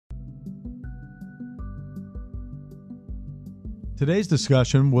Today's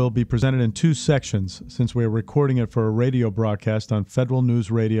discussion will be presented in two sections since we are recording it for a radio broadcast on Federal News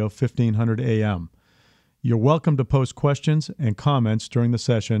Radio 1500 AM. You're welcome to post questions and comments during the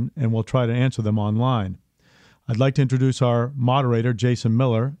session, and we'll try to answer them online. I'd like to introduce our moderator, Jason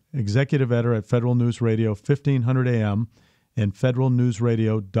Miller, executive editor at Federal News Radio 1500 AM and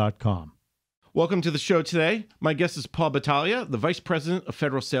federalnewsradio.com. Welcome to the show today. My guest is Paul Battaglia, the Vice President of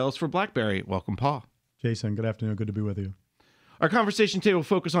Federal Sales for BlackBerry. Welcome, Paul. Jason, good afternoon. Good to be with you. Our conversation today will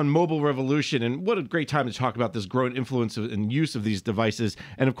focus on mobile revolution, and what a great time to talk about this growing influence and use of these devices.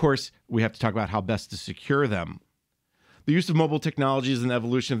 And of course, we have to talk about how best to secure them. The use of mobile technologies and the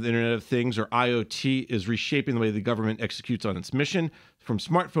evolution of the Internet of Things, or IoT, is reshaping the way the government executes on its mission. From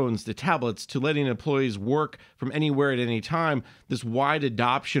smartphones to tablets to letting employees work from anywhere at any time, this wide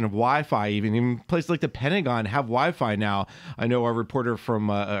adoption of Wi-Fi, even places like the Pentagon have Wi-Fi now. I know our reporter from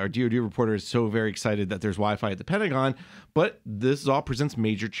our DoD reporter is so very excited that there's Wi-Fi at the Pentagon, but this all presents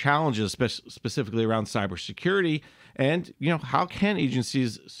major challenges, specifically around cybersecurity. And, how can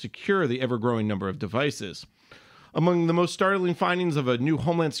agencies secure the ever-growing number of devices? Among the most startling findings of a new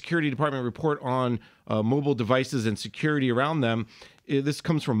Homeland Security Department report on mobile devices and security around them, this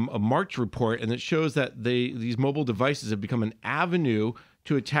comes from a March report, and it shows that these mobile devices have become an avenue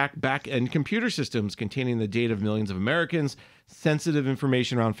to attack back-end computer systems containing the data of millions of Americans, sensitive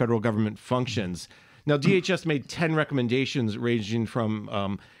information around federal government functions. Now, DHS made 10 recommendations ranging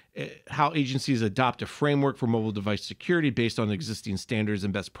from how agencies adopt a framework for mobile device security based on existing standards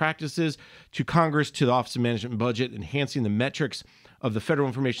and best practices, to Congress, to the Office of Management and Budget, enhancing the metrics of the Federal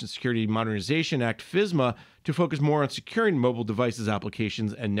Information Security Modernization Act, FISMA, to focus more on securing mobile devices,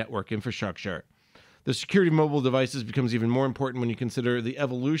 applications, and network infrastructure. The security of mobile devices becomes even more important when you consider the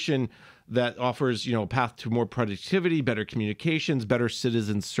evolution that offers, a path to more productivity, better communications, better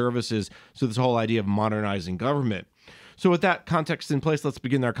citizen services. So this whole idea of modernizing government. So with that context in place, let's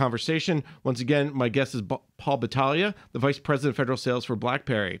begin our conversation. Once again, my guest is Paul Battaglia, the Vice President of Federal Sales for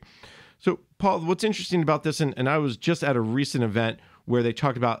BlackBerry. So, Paul, what's interesting about this, and I was just at a recent event where they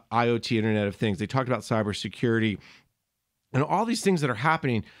talked about IoT, Internet of Things. They talked about cybersecurity. And all these things that are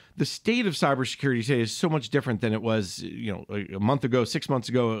happening, the state of cybersecurity today is so much different than it was, a month ago, 6 months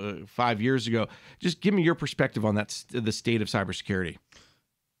ago, 5 years ago. Just give me your perspective on that, the state of cybersecurity.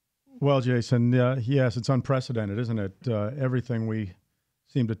 Well, Jason, yes, it's unprecedented, isn't it? Everything we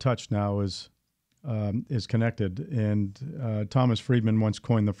seem to touch now is connected. And Thomas Friedman once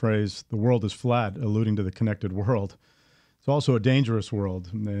coined the phrase, "The world is flat," alluding to the connected world. It's also a dangerous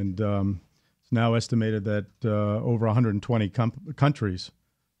world. And it's now estimated that over 120 countries,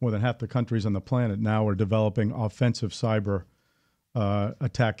 more than half the countries on the planet now, are developing offensive cyber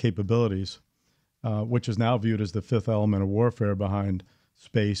attack capabilities, which is now viewed as the fifth element of warfare behind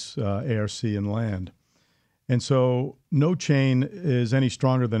space, air, sea, and land. And so no chain is any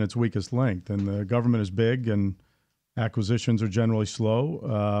stronger than its weakest link. And the government is big and acquisitions are generally slow.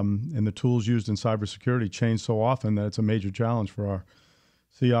 And the tools used in cybersecurity change so often that it's a major challenge for our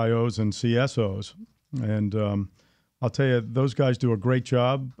CIOs and CSOs. And I'll tell you, those guys do a great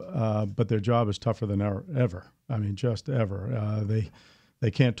job, but their job is tougher than ever. I mean, just ever.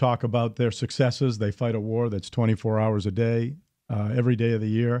 They can't talk about their successes. They fight a war that's 24 hours a day. Every day of the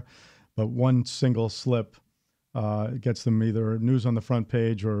year, but one single slip gets them either news on the front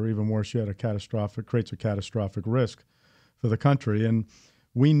page or even worse yet, creates a catastrophic risk for the country. And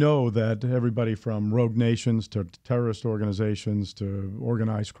we know that everybody from rogue nations to terrorist organizations to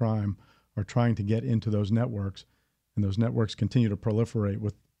organized crime are trying to get into those networks, and those networks continue to proliferate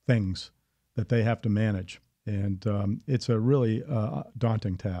with things that they have to manage. And it's a really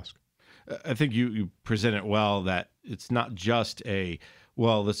daunting task. I think you present it well, that it's not just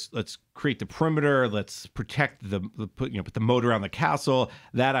let's create the perimeter, let's protect put the moat around the castle.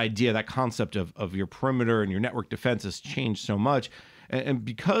 That idea, that concept of your perimeter and your network defense has changed so much. And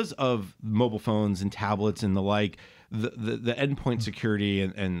because of mobile phones and tablets and the like, the endpoint security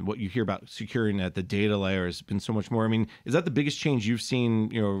and what you hear about securing at the data layer has been so much more. I mean, is that the biggest change you've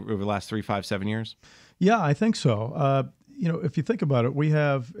seen, over the last 3, 5, 7 years? Yeah, I think so. If you think about it,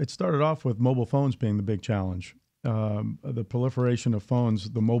 it started off with mobile phones being the big challenge. The proliferation of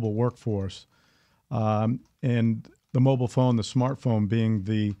phones, the mobile workforce, and the mobile phone, the smartphone being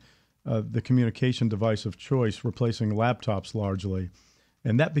the communication device of choice, replacing laptops largely.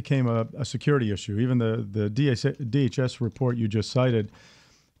 And that became a security issue. Even the DHS report you just cited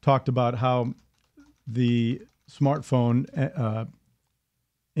talked about how the smartphone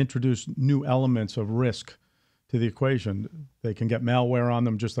introduced new elements of risk to the equation. They can get malware on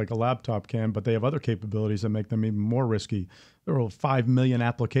them just like a laptop can, but they have other capabilities that make them even more risky. There are 5 million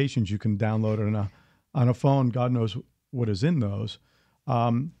applications you can download on a phone. God knows what is in those.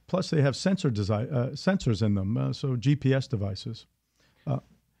 Plus, they have sensors in them, so GPS devices.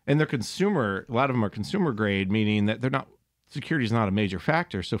 And they're consumer. A lot of them are consumer grade, meaning that they're not. Security is not a major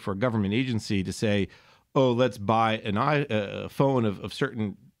factor. So for a government agency to say, "Oh, let's buy a phone of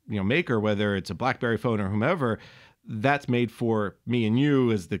certain maker, whether it's a BlackBerry phone or whomever," that's made for me and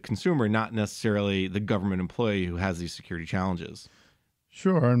you as the consumer, not necessarily the government employee who has these security challenges.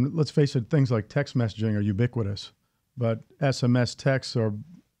 Sure, and let's face it, things like text messaging are ubiquitous, but SMS texts are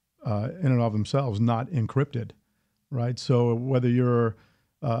in and of themselves not encrypted, right? So whether you're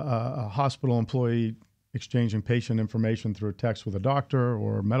a hospital employee exchanging patient information through text with a doctor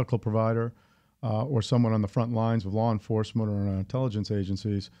or a medical provider, or someone on the front lines of law enforcement or intelligence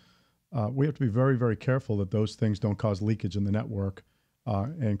agencies, we have to be very, very careful that those things don't cause leakage in the network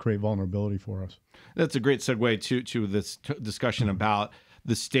and create vulnerability for us. That's a great segue to this discussion about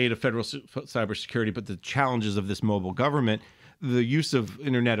the state of federal cybersecurity, but the challenges of this mobile government. The use of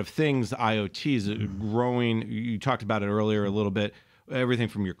Internet of Things, IoT, is growing. You talked about it earlier a little bit. Everything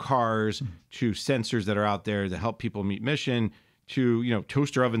from your cars to sensors that are out there to help people meet mission to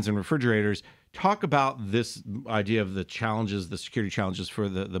toaster ovens and refrigerators. Talk about this idea of the challenges, the security challenges for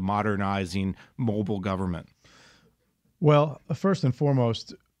the modernizing mobile government. Well, first and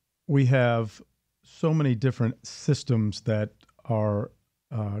foremost, we have so many different systems that our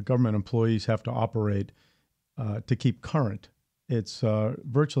government employees have to operate to keep current. It's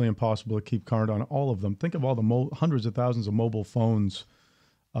virtually impossible to keep current on all of them. Think of all the hundreds of thousands of mobile phones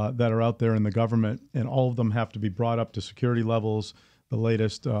that are out there in the government, and all of them have to be brought up to security levels, the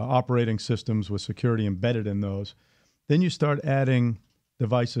latest operating systems with security embedded in those. Then you start adding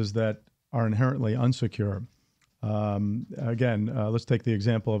devices that are inherently unsecure. Again, let's take the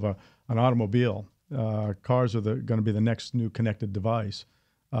example of an automobile. Cars are going to be the next new connected device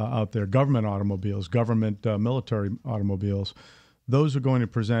out there. Government automobiles, government military automobiles, those are going to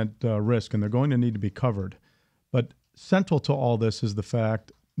present risk, and they're going to need to be covered. But central to all this is the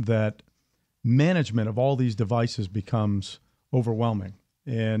fact that management of all these devices becomes overwhelming.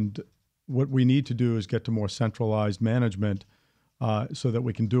 And what we need to do is get to more centralized management so that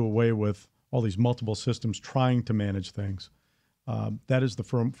we can do away with all these multiple systems trying to manage things. That is the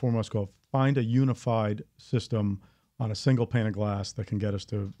foremost goal. Find a unified system on a single pane of glass that can get us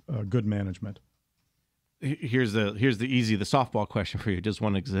to good management. Here's the softball question for you. Does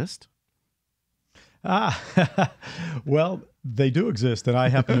one exist? Well, they do exist, and I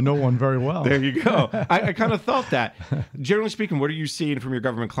happen to know one very well. There you go. I kind of thought that. Generally speaking, what are you seeing from your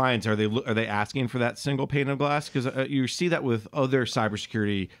government clients? Are they asking for that single pane of glass? Because you see that with other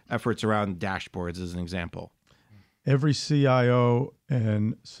cybersecurity efforts around dashboards, as an example. Every CIO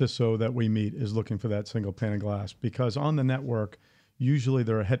and CISO that we meet is looking for that single pane of glass, because on the network, usually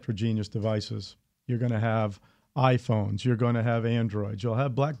there are heterogeneous devices. You're going to have iPhones, you're going to have Androids, you'll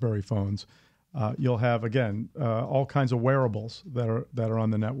have BlackBerry phones, you'll have, again, all kinds of wearables that are on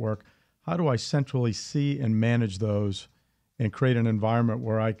the network. How do I centrally see and manage those and create an environment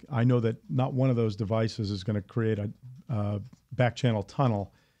where I know that not one of those devices is going to create a back channel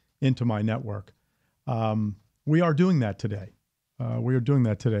tunnel into my network? We are doing that today.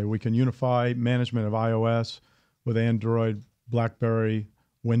 We can unify management of iOS with Android, BlackBerry,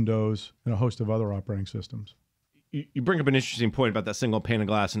 Windows, and a host of other operating systems. You bring up an interesting point about that single pane of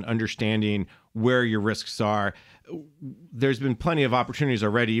glass and understanding where your risks are. There's been plenty of opportunities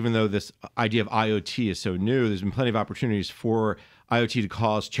already, even though this idea of IoT is so new. There's been plenty of opportunities for IoT to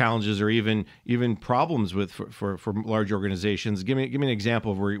cause challenges or even problems for large organizations. Give me an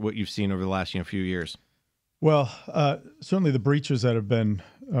example of what you've seen over the last few years. Well, certainly the breaches that have been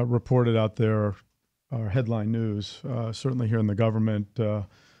reported out there are headline news. Certainly here in the government,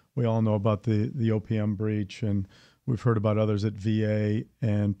 we all know about the OPM breach, and we've heard about others at VA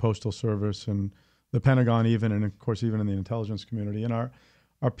and Postal Service and the Pentagon even, and of course even in the intelligence community. And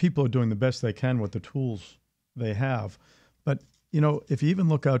our people are doing the best they can with the tools they have. But, if you even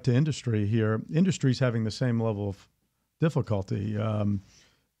look out to industry here, industry's having the same level of difficulty.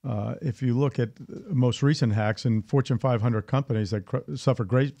 If you look at most recent hacks in Fortune 500 companies that suffer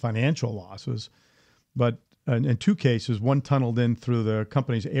great financial losses, but in two cases, one tunneled in through the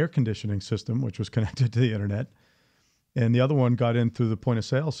company's air conditioning system, which was connected to the internet, and the other one got in through the point of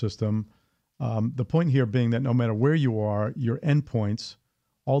sale system. The point here being that no matter where you are, your endpoints,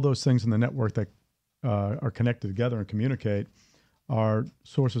 all those things in the network that are connected together and communicate, are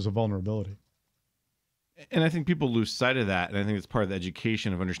sources of vulnerability. And I think people lose sight of that. And I think it's part of the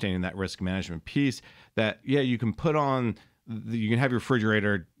education of understanding that risk management piece that, you can put on you can have your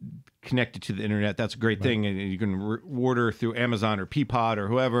refrigerator connected to the internet. That's a great thing. And you can order through Amazon or Peapod or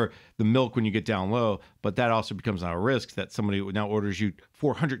whoever the milk when you get down low. But that also becomes now a risk that somebody now orders you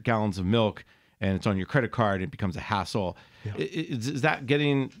 400 gallons of milk and it's on your credit card. And it becomes a hassle. Yeah. Is that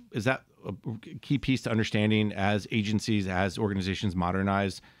a key piece to understanding as agencies, as organizations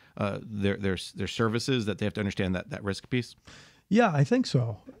modernize their services, that they have to understand that risk piece? Yeah, I think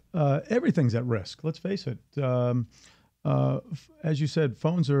so. Everything's at risk. Let's face it. As you said,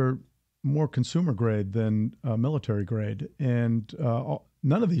 phones are more consumer grade than military grade, and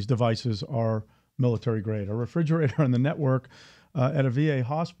none of these devices are military grade. A refrigerator on the network at a VA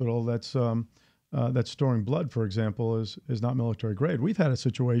hospital that's storing blood, for example, is not military grade. We've had a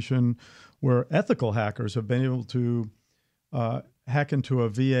situation where ethical hackers have been able to hack into a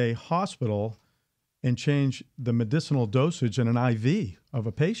VA hospital and change the medicinal dosage in an IV of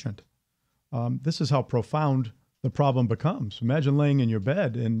a patient. This is how profound the problem becomes. Imagine laying in your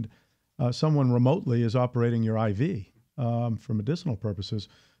bed and someone remotely is operating your IV for medicinal purposes.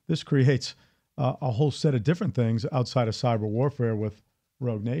 This creates a whole set of different things outside of cyber warfare with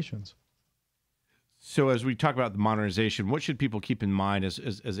rogue nations. So as we talk about the modernization, what should people keep in mind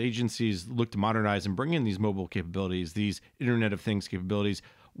as agencies look to modernize and bring in these mobile capabilities, these Internet of Things capabilities?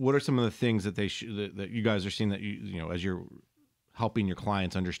 What are some of the things that that you guys are seeing that you know as you're helping your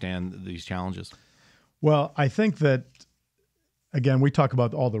clients understand these challenges? Well, I think that, again, we talk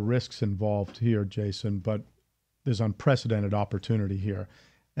about all the risks involved here, Jason, but there's unprecedented opportunity here.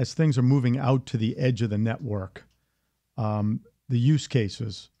 As things are moving out to the edge of the network, the use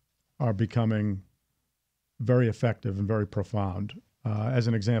cases are becoming very effective and very profound. As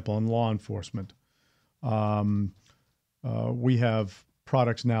an example, in law enforcement, we have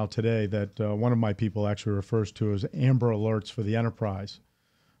products now today that one of my people actually refers to as Amber Alerts for the enterprise.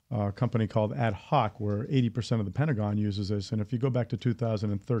 A company called Ad Hoc, where 80% of the Pentagon uses this. And if you go back to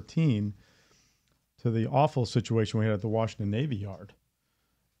 2013, to the awful situation we had at the Washington Navy Yard,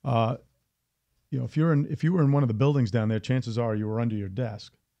 if you were in one of the buildings down there, chances are you were under your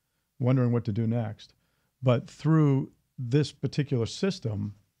desk, wondering what to do next. But through this particular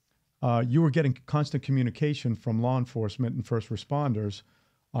system, you were getting constant communication from law enforcement and first responders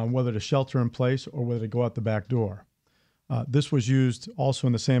on whether to shelter in place or whether to go out the back door. This was used also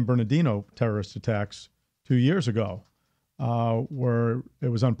in the San Bernardino terrorist attacks 2 years ago, where it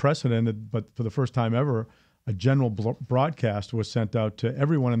was unprecedented, but for the first time ever, a general broadcast was sent out to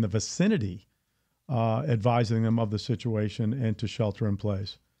everyone in the vicinity, advising them of the situation and to shelter in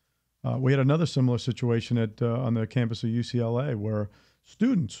place. We had another similar situation on the campus of UCLA, where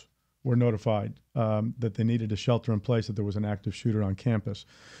students were notified that they needed to shelter in place, that there was an active shooter on campus.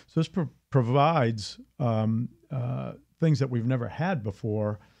 So this provides things that we've never had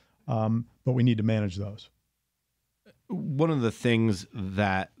before, but we need to manage those. One of the things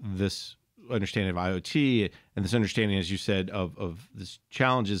that this understanding of IoT and this understanding, as you said, of this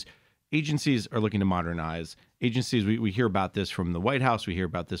challenges, agencies are looking to modernize. Agencies, we hear about this from the White House, we hear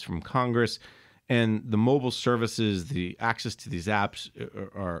about this from Congress, and the mobile services, the access to these apps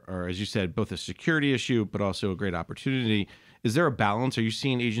are, as you said, both a security issue, but also a great opportunity. Is there a balance? Are you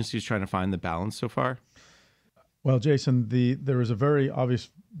seeing agencies trying to find the balance so far? Well, Jason, there is a very obvious,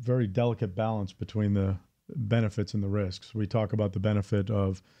 very delicate balance between the benefits and the risks. We talk about the benefit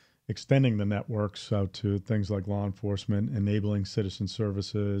of extending the networks out to things like law enforcement, enabling citizen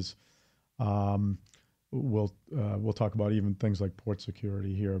services. We'll talk about even things like port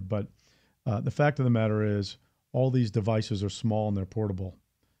security here. But the fact of the matter is, all these devices are small and they're portable.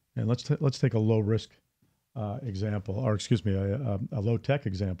 And let's take a low risk example, or excuse me, a low tech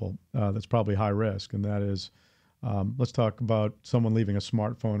example that's probably high risk, and that is, let's talk about someone leaving a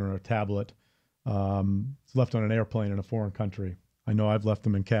smartphone or a tablet. It's left on an airplane in a foreign country. I know I've left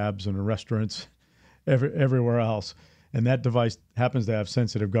them in cabs and in restaurants, everywhere else. And that device happens to have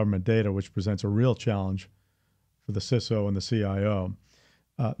sensitive government data, which presents a real challenge for the CISO and the CIO.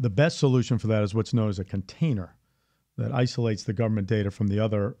 The best solution for that is what's known as a container that isolates the government data from the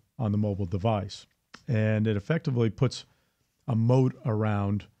other on the mobile device. And it effectively puts a moat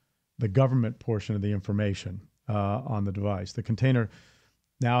around the government portion of the information on the device. The container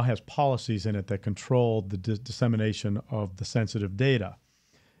now has policies in it that control the dissemination of the sensitive data.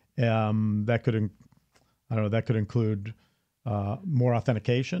 That could include more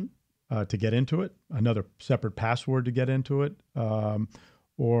authentication to get into it, another separate password to get into it,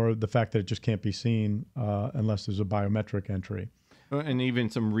 or the fact that it just can't be seen unless there's a biometric entry. And even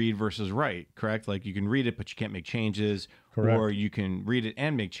some read versus write, correct? Like you can read it, but you can't make changes. Correct. Or you can read it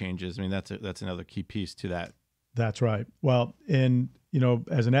and make changes. I mean, that's another key piece to that. That's right. Well, and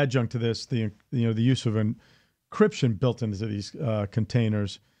as an adjunct to this, the use of encryption built into these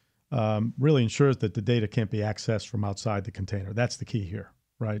containers really ensures that the data can't be accessed from outside the container. That's the key here,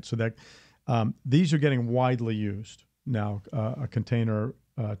 right? So that these are getting widely used now. A container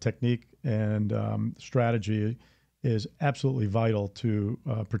technique and strategy is absolutely vital to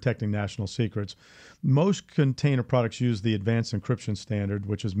protecting national secrets. Most container products use the advanced encryption standard,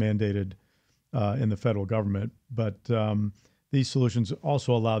 which is mandated in the federal government. But these solutions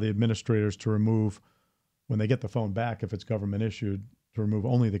also allow the administrators to remove, when they get the phone back, if it's government issued, to remove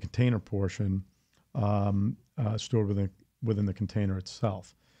only the container portion stored within the container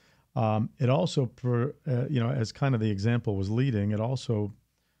itself. It also, as kind of the example was leading, it also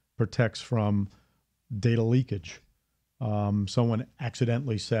protects from data leakage. Someone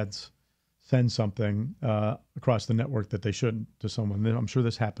accidentally sends something across the network that they shouldn't to someone. I'm sure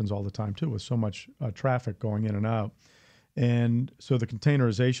this happens all the time too, with so much traffic going in and out. And so the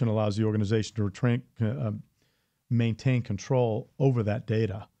containerization allows the organization to maintain control over that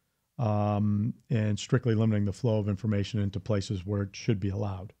data and strictly limiting the flow of information into places where it should be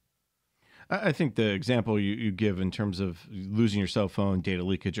allowed. I think the example you give in terms of losing your cell phone, data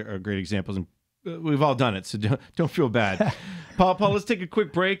leakage are great examples. And we've all done it, so don't feel bad. Paul, let's take a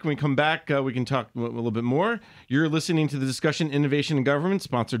quick break. When we come back, we can talk a little bit more. You're listening to the discussion Innovation in Government,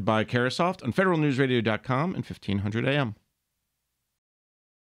 sponsored by Carahsoft on federalnewsradio.com and 1500 AM.